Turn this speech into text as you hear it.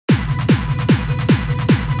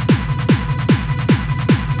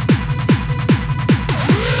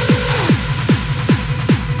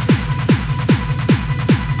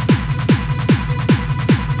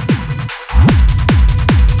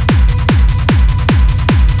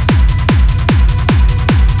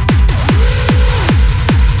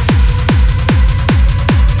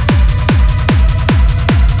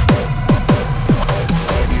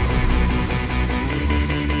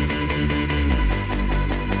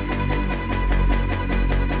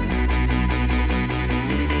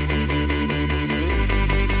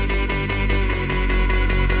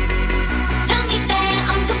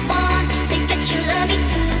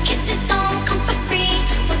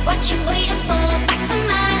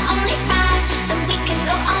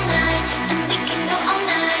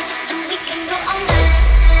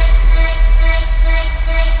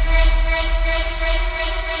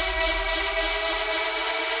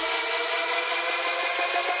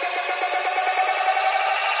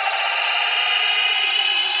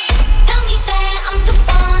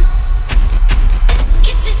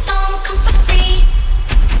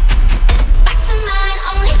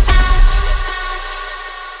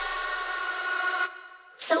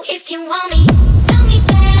So if you want me, tell me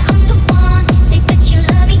that I'm the one. Say that you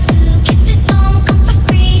love me too. Kisses don't come for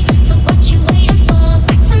free. So what you waiting for?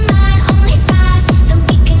 Back to mine, only 5. Then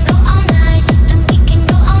we can go all night. Then we can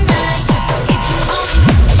go all night. So if you want me,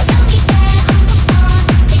 tell me that I'm the one.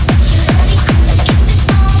 Say that you love me too. Kisses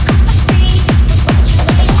don't come for free. So what you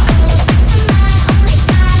waiting for? Back to mine, only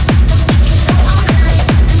 5. Then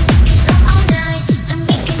we can go all night. Then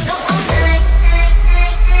we can go all night.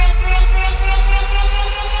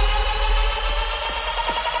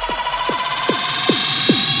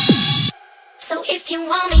 So if you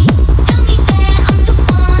want me, tell me that I'm the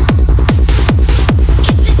one.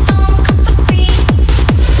 Kisses don't come for free.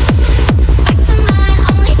 Back to mine,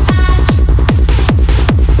 only 5.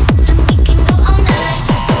 Then we can go all night.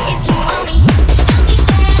 So if you want me, tell me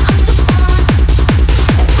that I'm the one.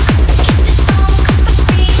 Kisses don't come for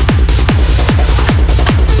free.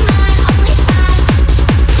 Back to mine, only 5.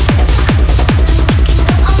 Then we can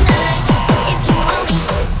go all night. So if you want me.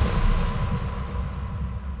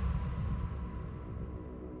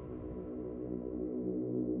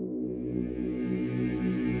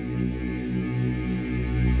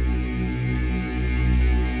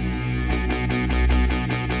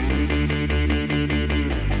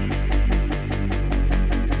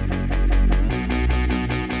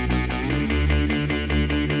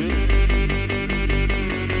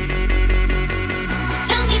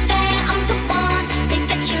 Tell me that I'm the one. Say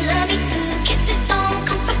that you love me too. Kisses don't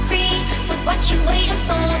come for free. So what you waiting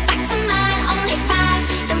for? Back to mine, only 5.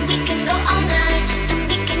 Then we can go all night. Then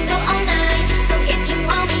we can go all night. So if you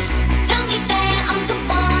want me, tell me that I'm the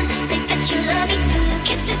one. Say that you love me too.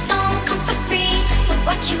 Kisses don't come for free. So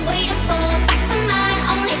what you waiting for? Back to mine,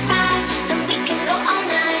 only 5. Then we can go all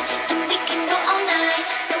night. Then we can go all night.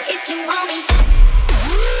 So if you want me.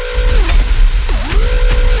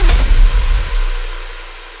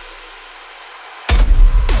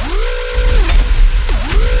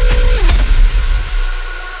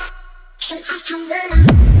 So if you want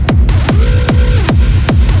me.